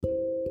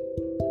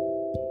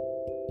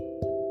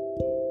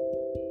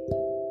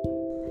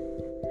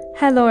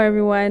Hello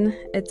everyone,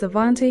 it's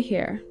Avante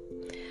here.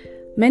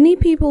 Many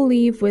people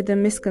live with the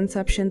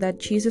misconception that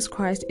Jesus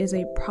Christ is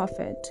a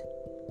prophet.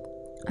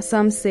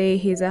 Some say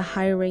he's a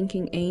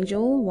high-ranking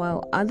angel,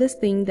 while others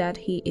think that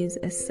he is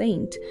a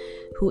saint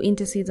who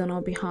intercedes on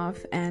our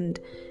behalf, and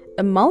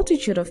a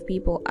multitude of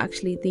people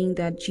actually think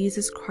that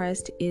Jesus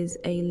Christ is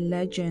a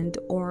legend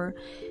or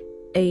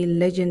a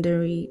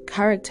legendary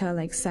character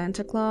like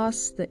Santa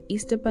Claus, the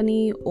Easter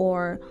Bunny,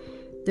 or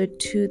the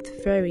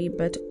Tooth Fairy.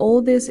 But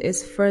all this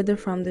is further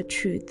from the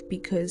truth,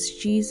 because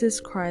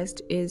Jesus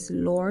Christ is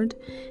Lord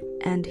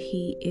and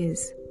he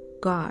is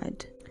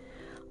God.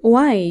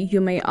 Why, you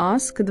may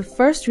ask? The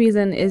first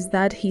reason is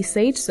that he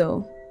said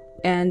so,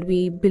 and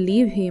we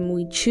believe him.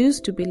 We choose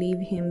to believe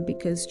him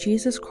because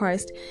Jesus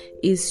Christ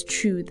is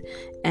truth,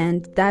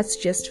 and that's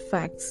just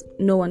facts.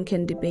 No one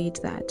can debate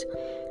that.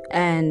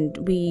 And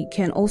we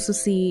can also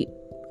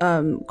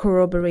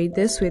corroborate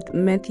this with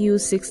Matthew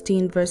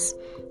 16 verse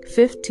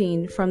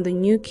 15 from the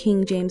New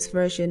King James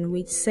Version,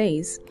 which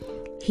says,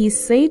 "He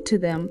said to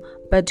them,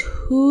 'But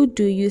who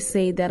do you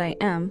say that I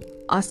am?'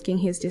 asking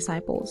his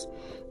disciples.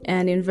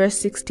 And in verse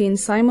 16,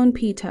 Simon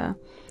Peter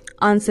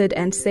answered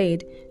and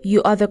said,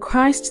 'You are the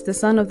Christ, the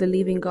Son of the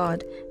living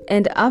God.'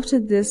 And after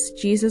this,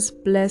 Jesus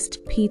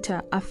blessed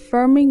Peter,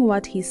 affirming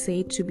what he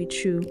said to be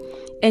true.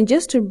 And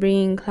just to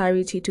bring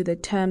clarity to the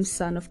term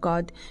Son of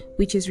God,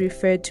 which is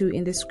referred to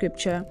in the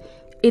scripture,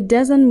 it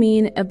doesn't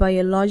mean a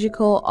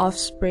biological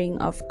offspring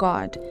of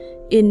God.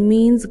 It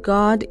means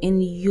God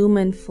in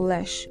human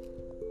flesh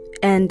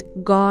and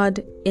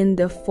God in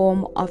the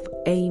form of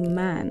a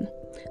man.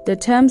 The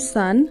term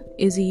son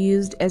is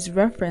used as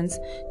reference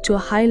to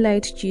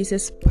highlight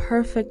Jesus'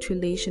 perfect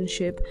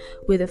relationship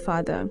with the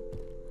Father.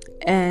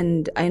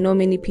 And I know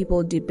many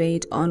people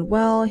debate on,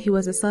 well, he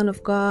was a son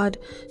of God,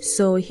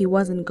 so he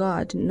wasn't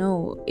God.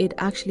 No, it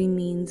actually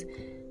means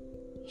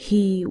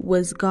he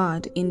was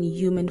God in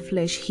human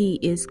flesh. He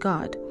is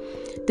God.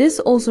 This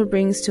also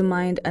brings to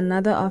mind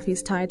another of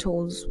his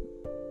titles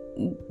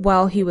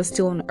while he was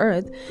still on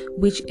earth,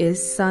 which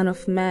is Son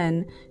of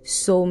Man.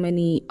 So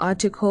many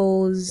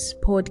articles,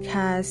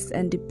 podcasts,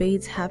 and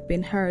debates have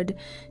been heard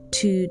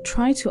to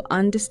try to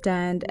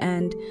understand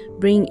and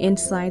bring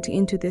insight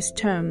into this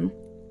term.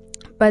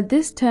 But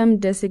this term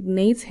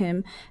designates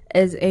him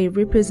as a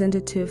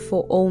representative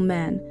for all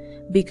men,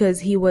 because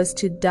he was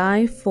to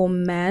die for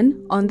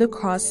man on the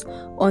cross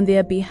on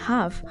their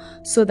behalf,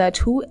 so that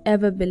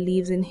whoever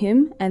believes in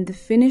him and the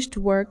finished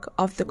work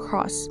of the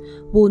cross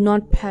will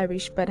not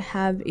perish but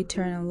have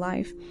eternal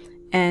life.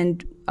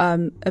 And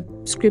a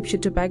scripture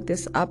to back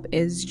this up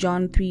is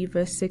John 3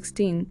 verse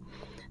 16.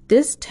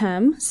 This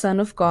term, Son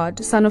of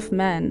God, Son of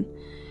Man,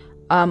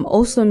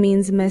 also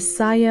means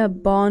Messiah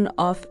born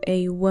of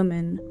a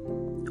woman,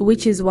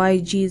 which is why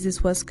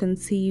Jesus was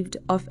conceived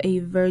of a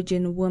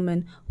virgin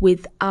woman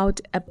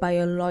without a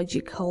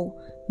biological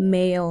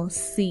male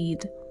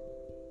seed.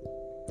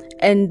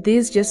 And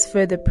this just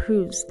further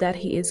proves that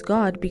he is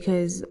God,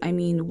 because,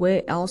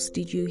 where else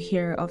did you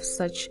hear of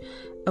such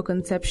a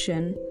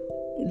conception?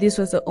 This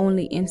was the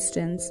only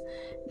instance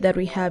that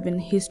we have in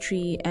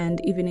history,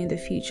 and even in the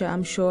future,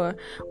 I'm sure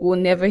we'll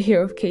never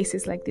hear of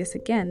cases like this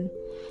again.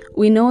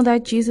 We know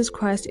that Jesus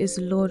Christ is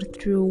Lord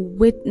through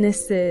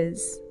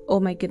witnesses. Oh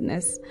my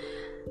goodness.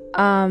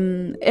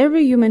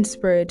 Every human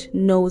spirit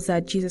knows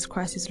that Jesus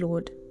Christ is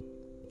Lord.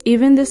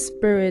 Even the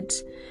spirit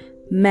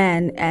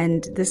man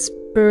and the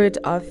spirit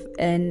of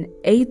an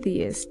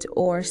atheist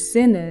or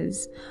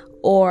sinners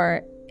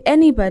or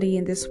anybody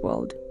in this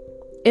world,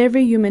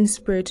 every human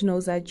spirit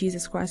knows that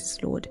Jesus Christ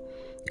is Lord.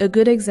 A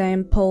good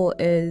example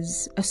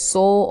is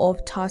Saul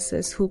of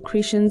Tarsus, who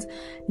Christians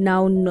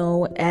now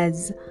know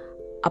as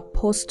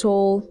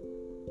Apostle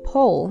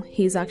Paul.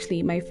 He's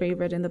actually my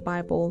favorite in the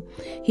Bible.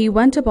 He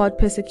went about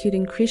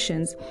persecuting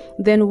Christians.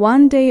 Then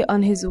one day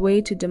on his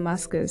way to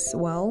Damascus,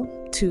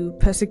 to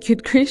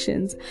persecute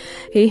Christians,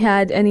 he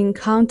had an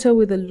encounter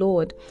with the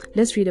Lord.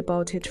 Let's read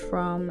about it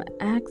from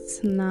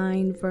Acts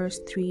 9 verse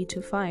 3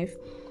 to 5.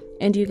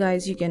 And you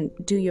guys, you can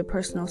do your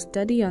personal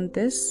study on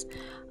this.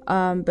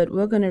 But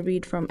we're going to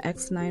read from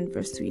Acts 9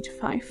 verse 3 to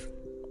 5.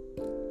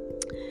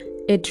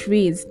 It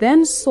reads,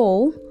 "Then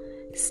Saul,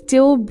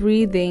 still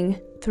breathing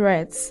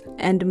threats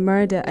and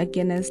murder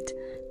against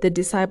the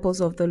disciples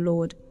of the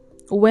Lord,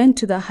 went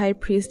to the high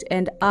priest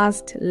and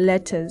asked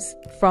letters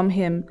from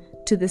him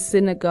to the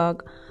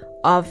synagogue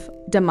of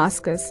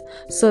Damascus,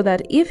 so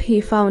that if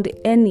he found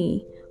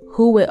any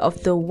who were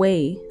of the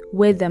way,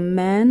 whether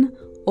men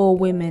or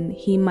women,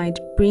 he might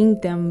bring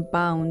them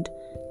bound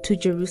to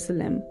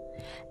Jerusalem.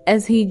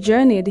 As he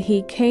journeyed,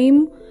 he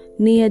came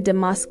near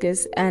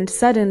Damascus, and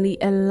suddenly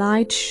a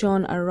light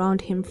shone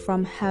around him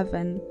from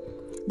heaven.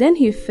 Then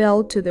he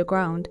fell to the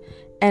ground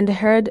and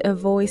heard a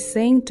voice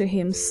saying to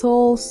him,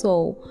 'Saul,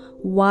 Saul,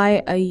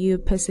 why are you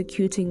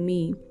persecuting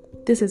me?'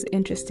 This is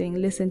interesting.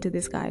 Listen to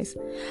this, guys.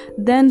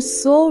 Then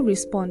Saul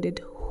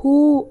responded,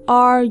 'Who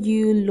are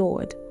you,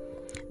 Lord?'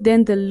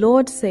 Then the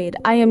Lord said,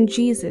 'I am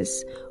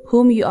Jesus,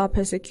 whom you are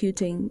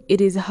persecuting.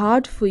 It is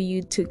hard for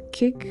you to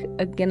kick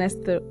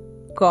against the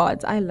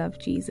gods. I love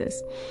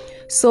Jesus.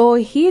 So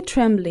he,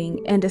 trembling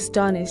and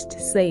astonished,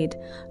 said,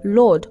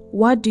 Lord,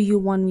 what do you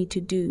want me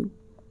to do?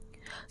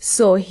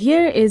 So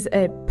here is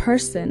a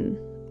person,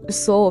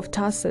 Saul of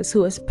Tarsus,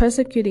 who was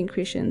persecuting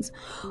Christians,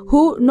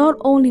 who not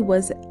only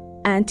was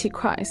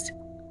Antichrist,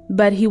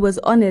 but he was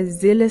on a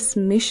zealous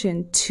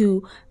mission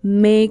to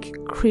make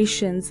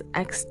Christians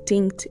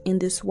extinct in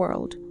this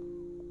world.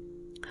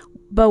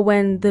 But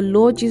when the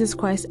Lord Jesus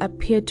Christ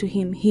appeared to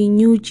him, he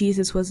knew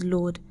Jesus was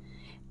Lord,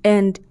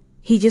 and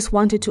he just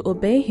wanted to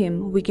obey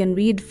him. We can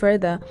read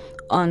further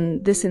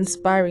on this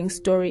inspiring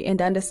story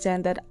and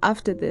understand that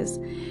after this,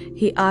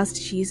 he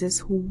asked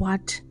Jesus,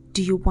 what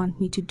do you want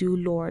me to do,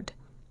 Lord?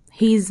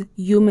 His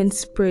human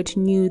spirit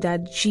knew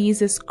that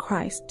Jesus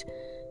Christ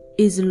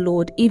is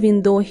Lord,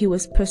 even though he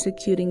was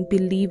persecuting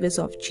believers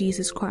of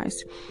Jesus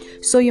Christ.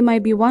 So you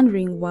might be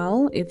wondering,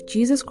 well, if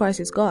Jesus Christ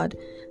is God,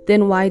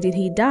 then why did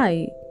he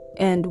die?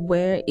 And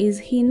where is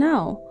he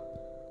now?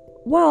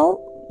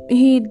 Well,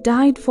 he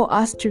died for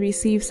us to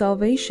receive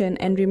salvation.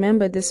 And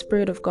remember, the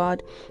Spirit of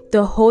God,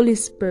 the Holy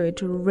Spirit,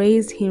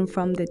 raised him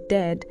from the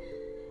dead.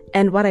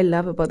 And what I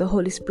love about the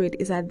Holy Spirit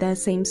is that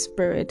same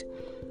Spirit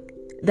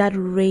that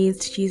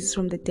raised Jesus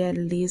from the dead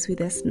lives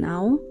with us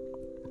now.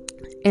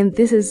 And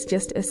this is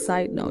just a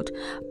side note,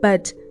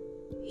 but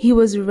he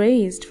was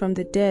raised from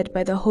the dead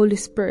by the Holy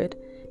Spirit,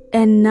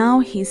 and now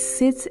he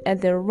sits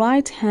at the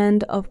right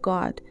hand of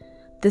God.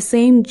 The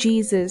same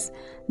Jesus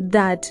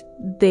that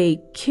they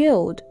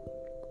killed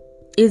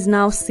is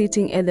now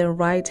sitting at the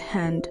right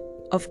hand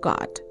of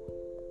God.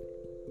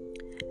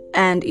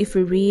 And if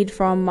we read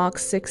from Mark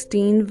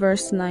 16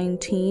 verse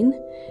 19,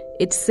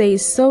 it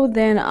says, So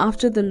then,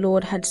 after the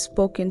Lord had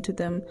spoken to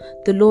them,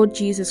 the Lord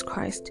Jesus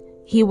Christ,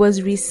 he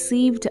was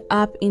received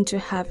up into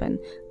heaven,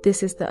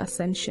 this is the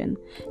ascension,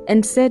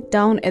 and sat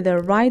down at the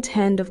right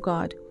hand of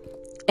God.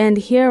 And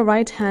here,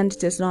 right hand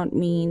does not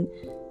mean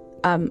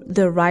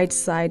the right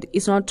side.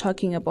 It's not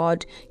talking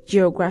about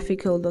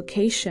geographical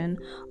location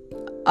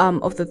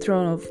of the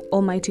throne of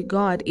Almighty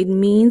God. It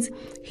means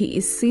he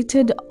is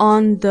seated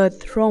on the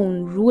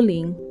throne,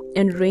 ruling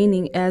and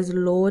reigning as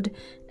Lord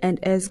and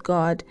as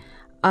God.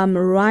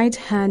 Right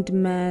hand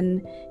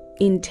man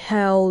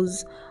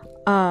entails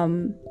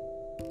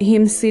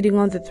him sitting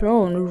on the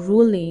throne,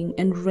 ruling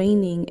and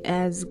reigning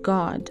as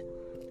God,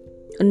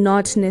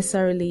 not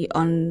necessarily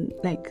on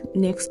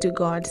next to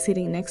God,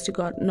 sitting next to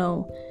God.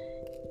 No,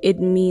 it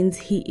means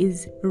he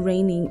is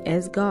reigning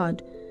as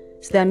God.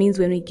 So that means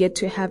when we get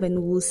to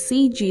heaven, we'll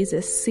see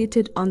Jesus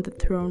seated on the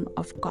throne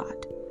of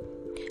God.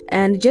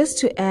 And just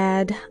to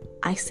add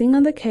icing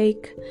on the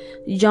cake,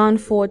 John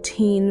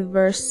 14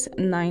 verse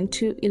 9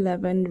 to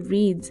 11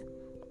 reads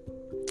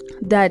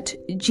that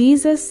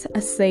Jesus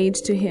said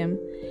to him,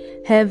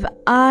 Have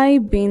I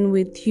been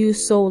with you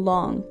so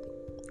long,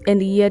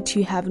 and yet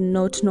you have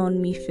not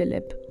known me,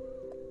 Philip?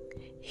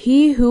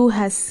 He who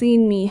has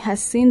seen me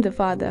has seen the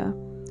Father.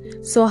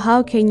 So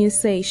how can you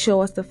say,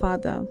 Show us the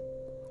Father?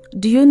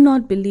 Do you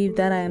not believe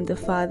that I am the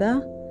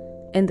Father,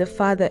 and the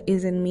Father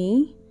is in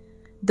me?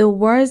 The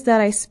words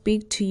that I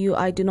speak to you,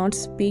 I do not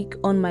speak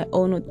on my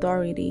own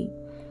authority,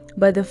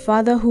 but the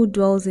Father who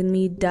dwells in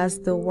me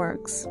does the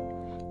works.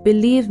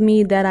 Believe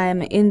me that I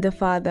am in the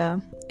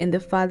Father, and the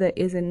Father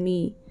is in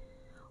me.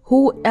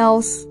 Who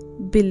else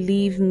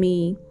believe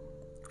me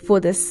for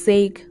the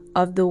sake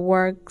of the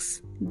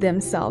works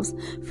themselves?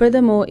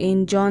 Furthermore,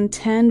 in John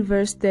 10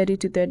 verse 30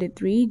 to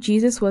 33,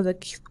 Jesus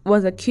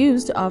was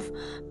accused of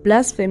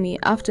blasphemy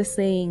after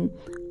saying,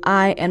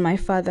 I and my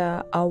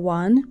Father are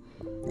one.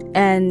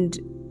 And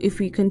if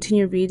we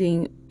continue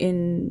reading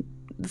in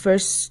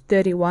verse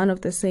 31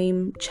 of the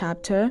same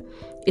chapter,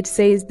 it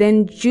says,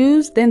 Then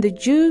the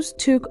Jews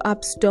took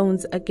up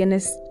stones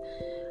against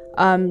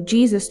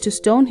Jesus to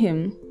stone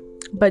him.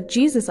 But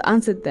Jesus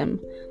answered them,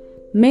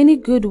 Many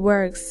good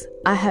works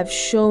I have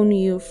shown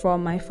you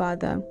from my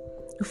Father.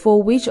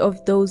 For which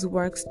of those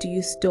works do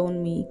you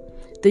stone me?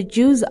 The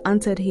Jews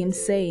answered him,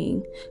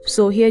 saying,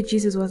 so here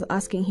Jesus was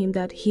asking him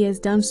that he has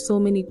done so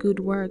many good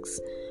works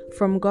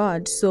from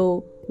God,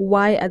 so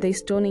why are they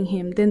stoning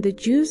him? Then the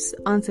Jews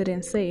answered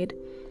and said,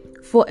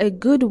 For a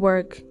good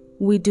work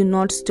we do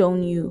not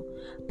stone you,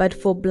 but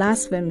for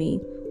blasphemy,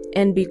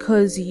 and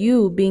because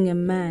you, being a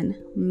man,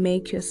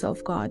 make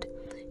yourself God.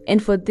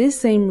 And for this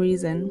same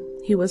reason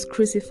he was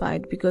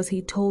crucified, because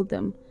he told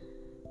them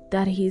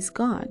that he is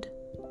God.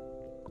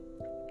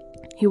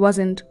 He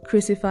wasn't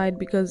crucified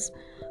because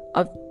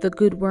of the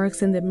good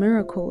works and the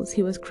miracles.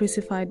 He was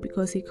crucified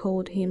because he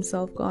called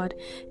himself God.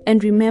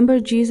 And remember,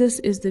 Jesus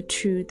is the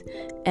truth,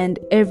 and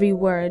every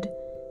word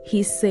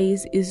he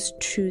says is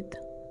truth,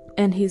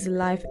 and his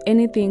life,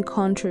 anything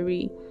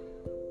contrary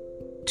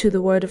to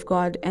the word of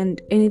God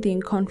and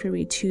anything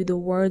contrary to the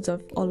words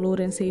of our Lord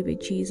and Savior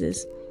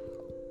Jesus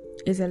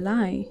is a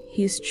lie.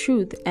 His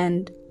truth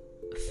and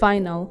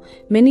final.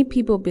 Many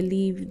people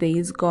believe there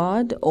is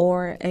God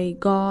or a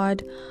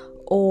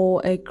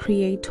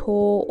creator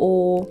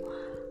or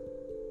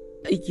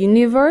a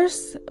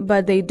universe,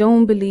 but they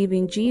don't believe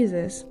in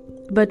Jesus.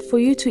 But for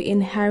you to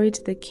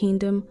inherit the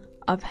kingdom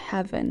of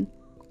heaven,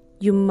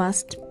 you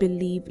must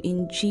believe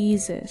in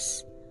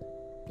Jesus.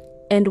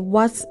 And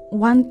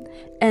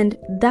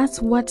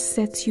that's what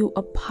sets you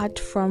apart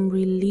from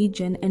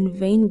religion and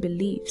vain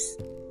beliefs.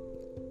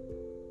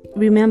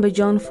 Remember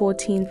John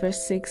 14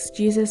 verse 6,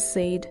 Jesus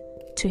said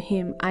to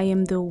him, I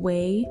am the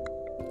way,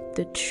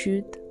 the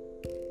truth,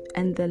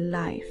 and the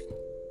life.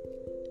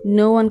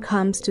 No one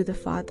comes to the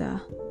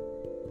Father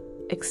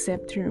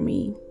except through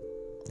me.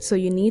 So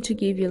you need to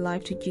give your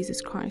life to Jesus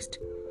Christ.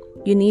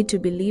 You need to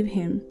believe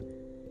him.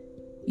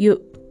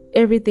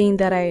 Everything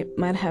that I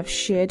might have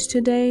shared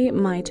today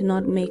might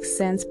not make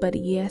sense, but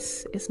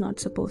yes, it's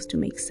not supposed to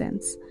make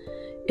sense.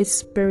 It's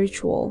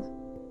spiritual.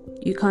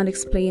 You can't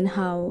explain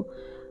how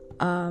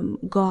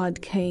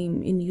God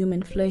came in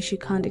human flesh. You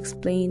can't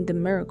explain the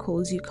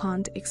miracles. You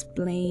can't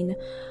explain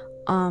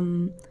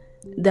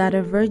that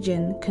a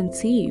virgin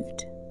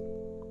conceived.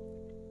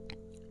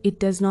 It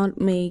does not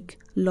make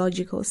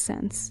logical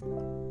sense.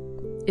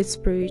 It's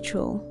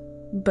spiritual,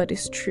 but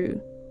it's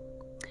true.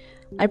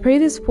 I pray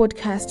this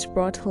podcast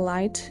brought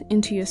light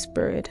into your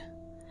spirit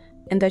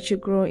and that you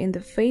grow in the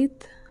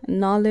faith,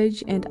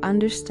 knowledge, and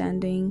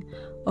understanding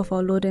of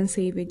our Lord and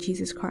Savior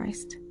Jesus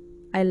Christ.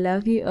 I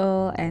love you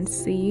all and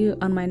see you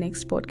on my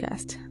next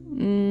podcast.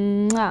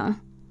 Mwah.